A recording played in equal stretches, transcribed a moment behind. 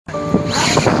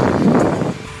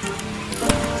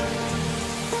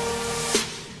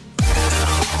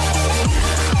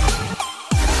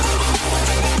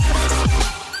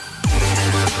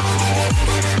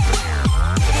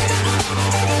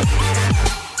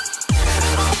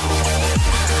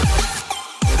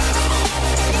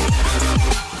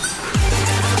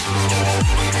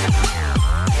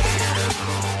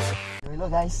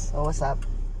guys, so what's up?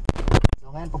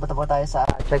 So ngayon pupunta po tayo sa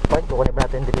checkpoint. Kukunin pa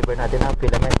natin, deliver natin ang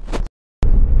filament.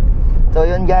 So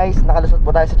yun guys, nakalusot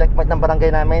po tayo sa checkpoint ng barangay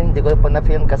namin. Hindi ko pa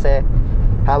na-film kasi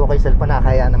hawak ko yung cellphone na,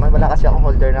 kaya naman wala kasi akong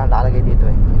holder na nakalagay dito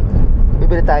eh.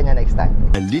 Bibili tayo niya next time.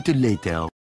 A little later.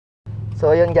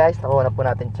 So yun guys, nakuha na po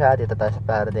natin siya. Dito tayo sa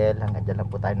Paradel. Hanggang dyan lang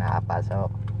po tayo nakapasok.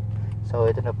 So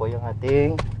ito na po yung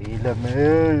ating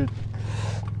filament.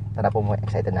 Tara po mo,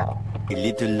 excited na ako. A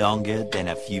little longer than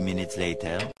a few minutes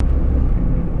later.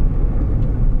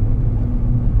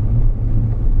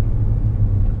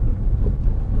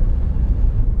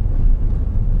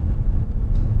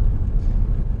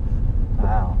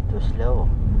 Wow, too slow.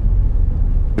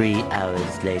 3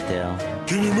 hours later.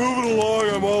 Can you move it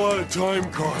along? I'm all out of time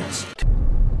cards.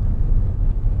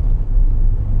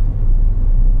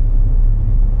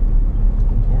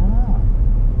 Yeah.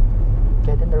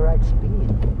 Get in the right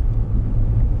speed.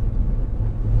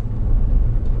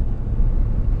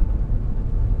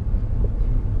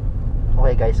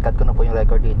 Okay guys, cut ko na po yung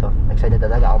record dito. Excited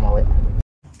talaga ako mauwi.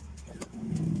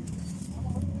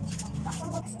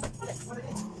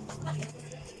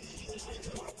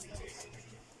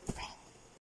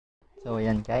 So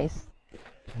ayan guys,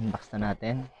 unbox na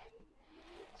natin.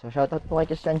 So shoutout po kay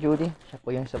Christian Judy. Siya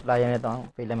po yung supplier nito ang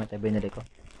filament na binili ko.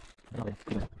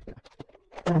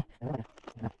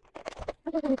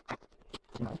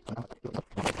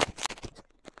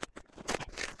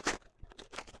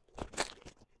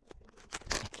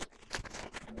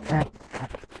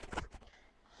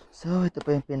 So ito po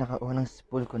yung pinakaunang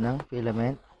spool ko ng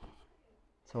filament.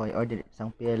 So I ordered isang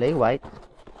PLA white,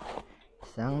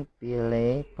 isang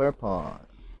PLA purple.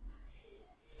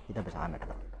 Kita ba sa camera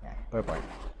to? Yan, purple.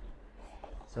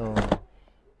 So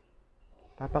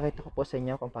papakita ko po sa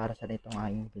inyo kung para saan itong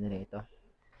aking pinili ito.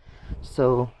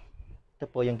 So ito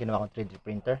po yung ginawa kong 3D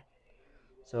printer.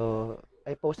 So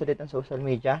I posted it on social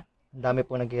media. Ang dami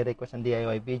po nag-request ng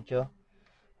DIY video.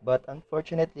 But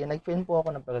unfortunately, nag-film po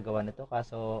ako ng paggagawa nito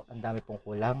kaso ang dami pong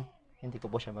kulang. Hindi ko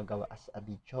po siya magawa as a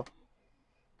video.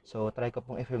 So try ko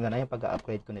pong i-film na yung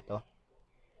pag-upgrade ko nito.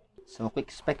 So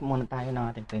quick spec muna tayo ng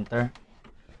ating printer.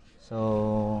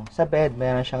 So sa bed,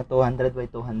 mayroon siyang 200 by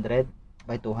 200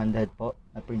 by 200 po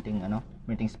na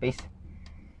printing space.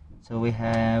 So we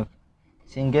have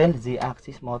single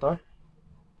Z-axis motor.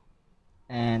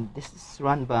 And this is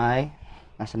run by,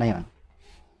 nasa na yun?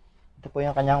 Ito po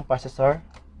yung kanyang processor.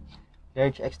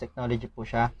 Large X technology po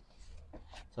siya.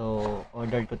 So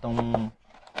ordered ko tong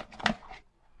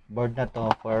board na to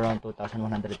for around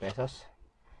 2,100 pesos.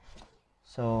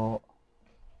 So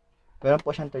meron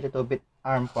po siyang 32-bit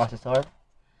ARM processor.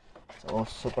 So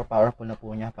super powerful na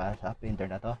po niya para sa printer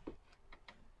na to.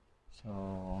 So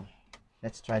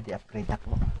let's try the upgrade na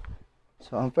po.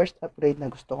 So ang first upgrade na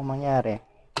gusto kong mangyari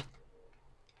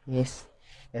is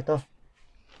ito.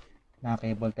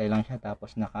 Naka-cable tie lang siya,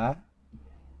 tapos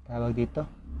tawag dito,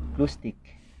 glue stick.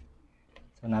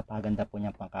 So napakaganda po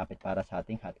niyang pangkapit para sa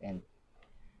ating hot end.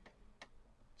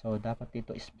 So dapat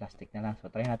dito is plastic na lang. So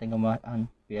try natin gumawa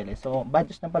ang PLA. So bad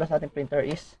news na pala sa ating printer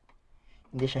is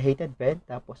hindi siya heated bed,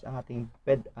 tapos ang ating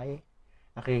bed ay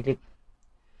acrylic.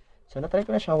 So na-try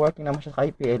ko na siya, working naman siya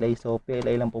kay PLA. So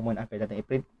PLA lang po muna ang pwede natin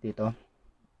i-print dito.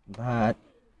 But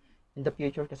in the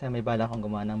future, kasi may bala akong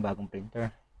gumawa ng bagong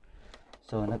printer.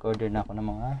 So nag-order na ako ng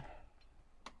mga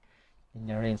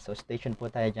linear range. So station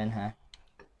po tayo dyan ha.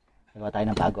 Nagawa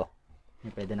tayo ng bago.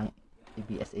 Yung pwede ng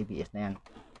ABS na yan.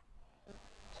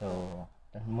 So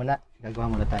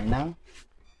gagawa muna tayo ng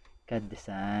CAD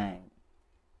design.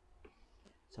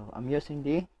 So I'm using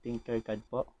the Tinkercad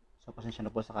po. So pasensya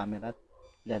na po sa camera.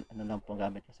 Then ano lang po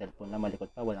gamit yung cellphone na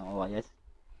malikot pa, walang OIS.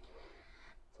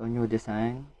 So new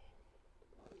design.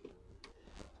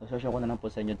 So show ko na lang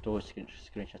po sa inyo through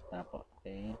screenshot na po.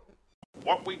 Okay.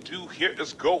 What we do here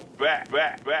is go back.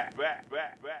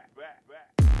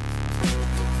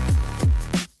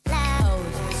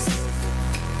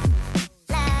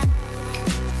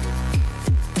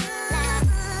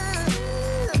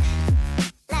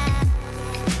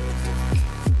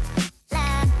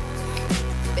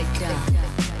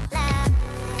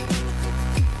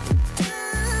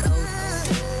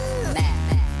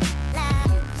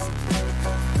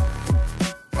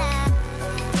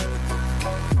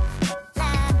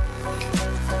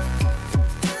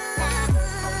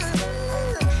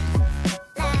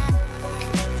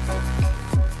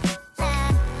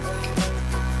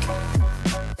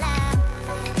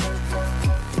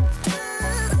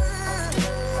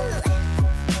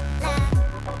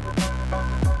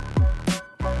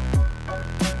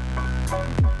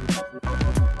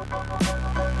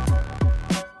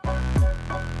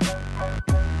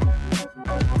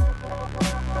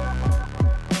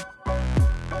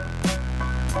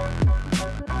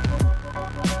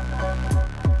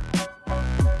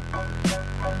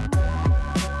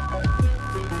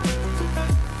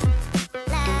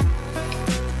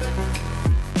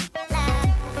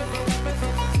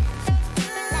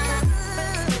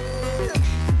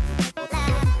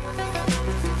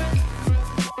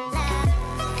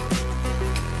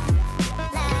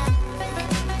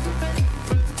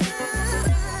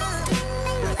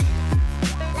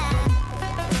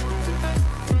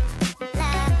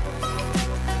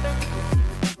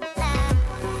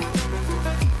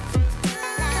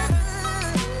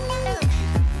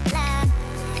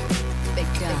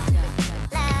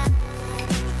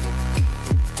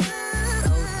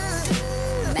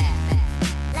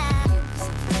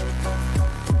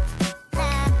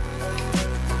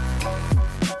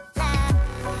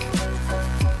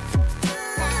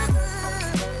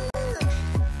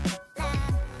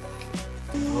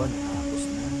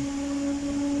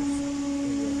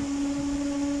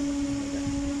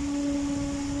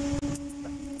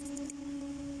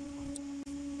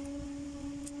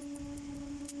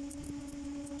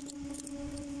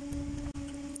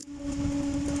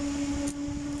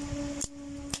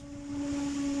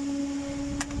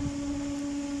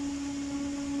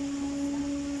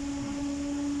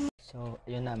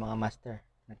 ayun na mga master.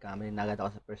 Nagkamali na agad ako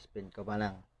sa first print ko pa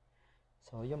lang.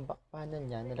 So, yung back panel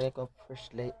niya, nilagay ko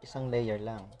isang layer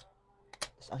lang.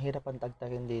 Tapos, ang hirap ang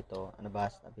tagtagin dito. Ano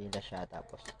ba? Nabila siya.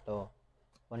 Tapos, ito.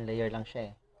 One layer lang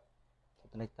siya eh.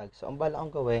 So, ito nagtag. So, ang bala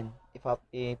kong gawin,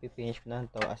 ipipinish ko na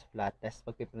ito as flat test.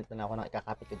 Pagpipinit na ako ng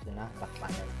ikakapit ko dito na back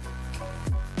panel.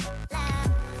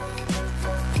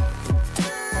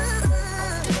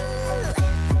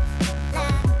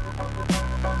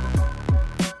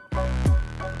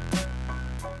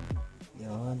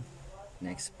 Yun.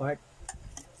 Next part.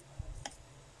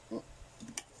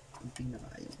 Kunting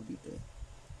nakayo ko dito eh.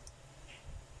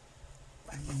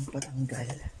 Paano patanggal?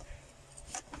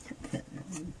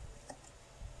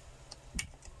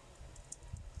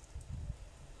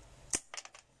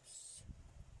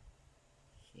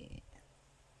 Okay.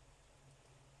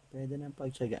 Pwede nang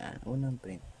pagtsagaan. Unang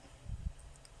print.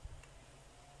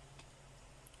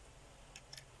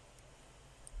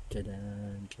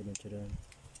 Tchadan, tchadan, tchadan.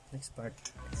 Next part.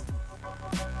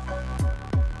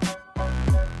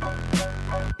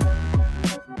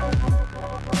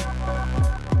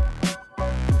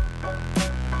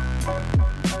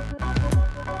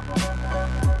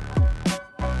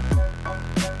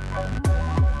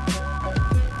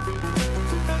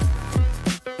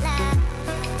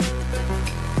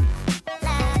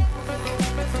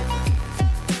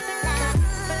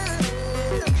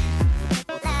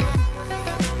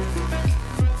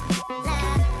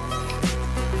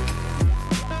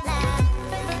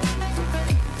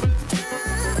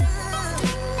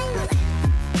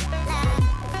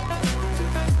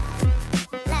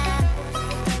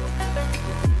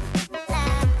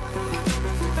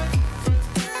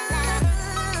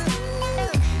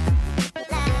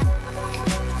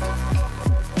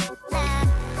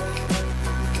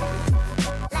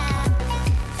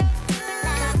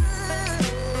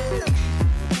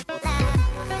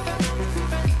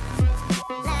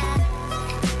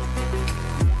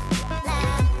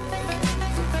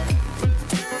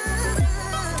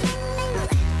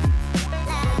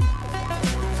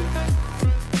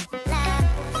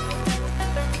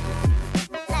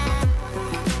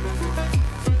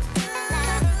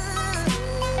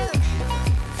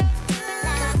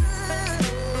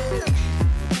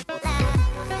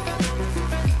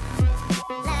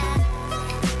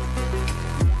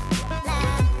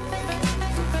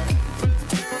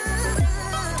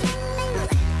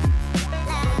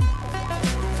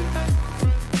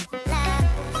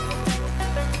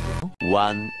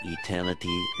 One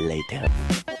eternity later.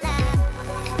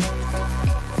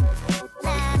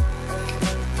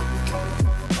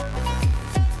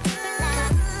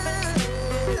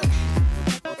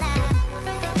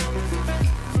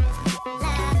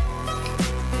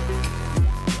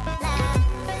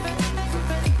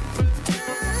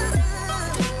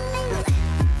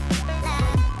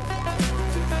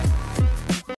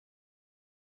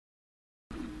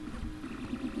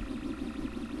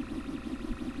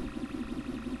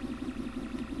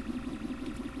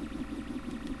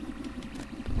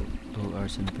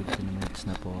 Hours and 15 minutes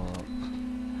na po.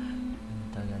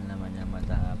 Ang tagal naman niya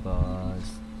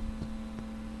matapos.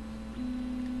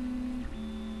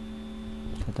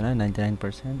 Ito na,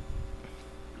 99%.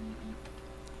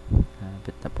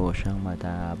 Kapit na po siyang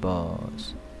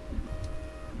matapos.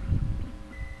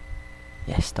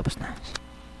 Yes, tapos na.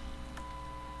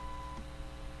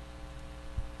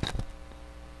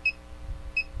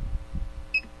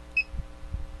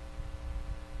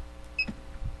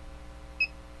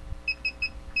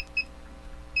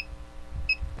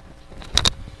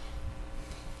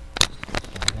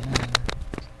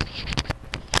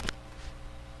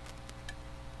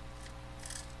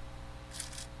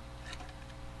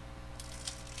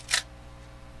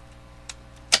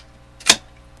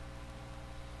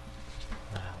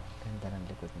 Ganda ng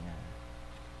likod niya.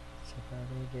 Sa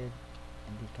paligid,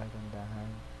 hindi kagandahan.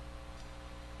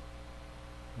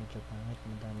 Medyo pangit,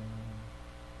 madami ng...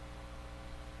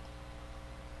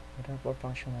 Pero for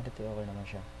functionality, okay naman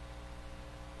siya.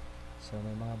 So,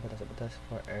 may mga butas-butas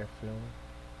for airflow.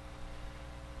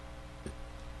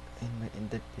 And may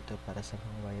indent dito para sa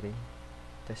mga wiring.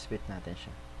 Test fit natin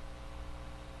siya.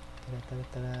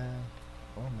 Tara.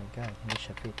 Oh my god, hindi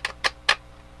siya fit.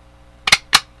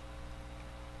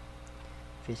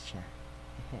 Fish siya.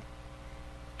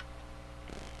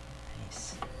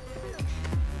 Nice.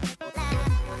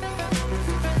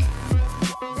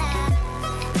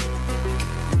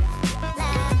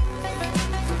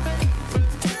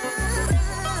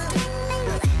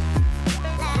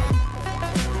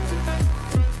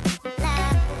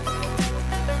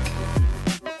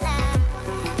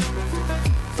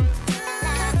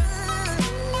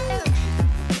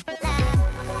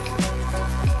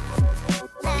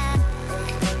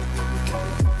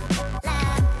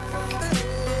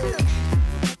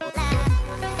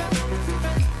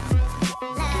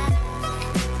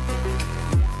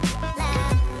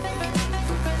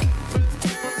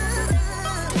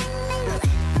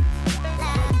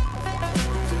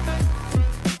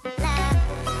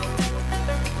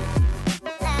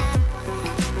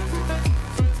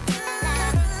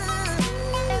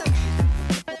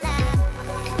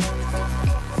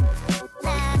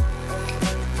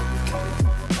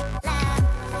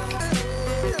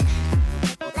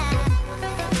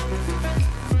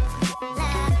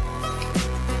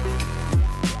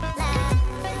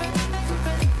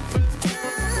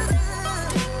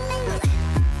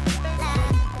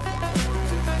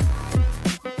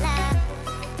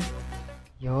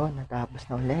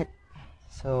 na ulit.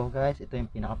 So guys, ito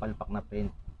yung pinakapalpak na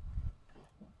print.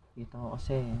 Dito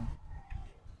kasi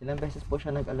ilang beses po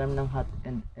siya nag-alarm ng hot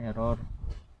end error.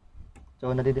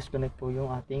 So nadi-disconnect po yung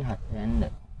ating hot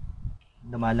end.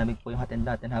 Lumalamig po yung hot end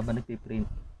natin habang nagpiprint.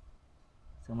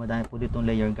 So madami po ditong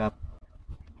layer gap.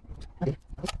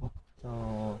 So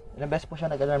ilang beses po siya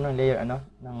nag-alarm ng layer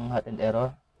ng hot end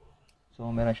error.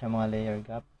 So meron siya mga layer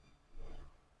gap.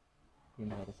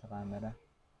 Hindi makita sa camera.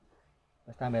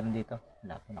 Basta meron dito.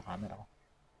 Wala po na camera ko.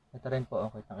 Ito rin po,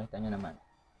 okay, nakita nyo naman.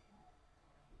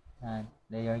 Yan,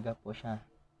 layer gap po siya.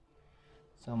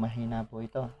 So mahina po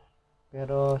ito.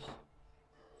 Pero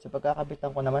sa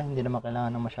pagkakabitan ko naman, hindi naman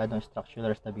kailangan ng masyadong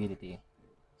structural stability.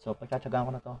 So pagkatsagaan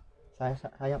ko na to.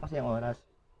 Sayang kasi yung oras.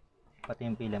 Pati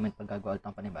yung filament pag gagawa ulit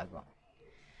ng panibago.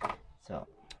 So,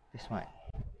 this one.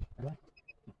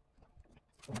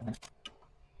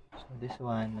 So this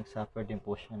one, nagsuffer din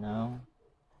po siya ng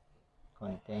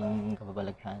konting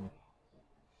kababalaghan.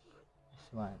 This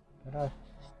one. Pero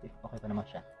stiff, okay pa naman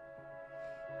siya.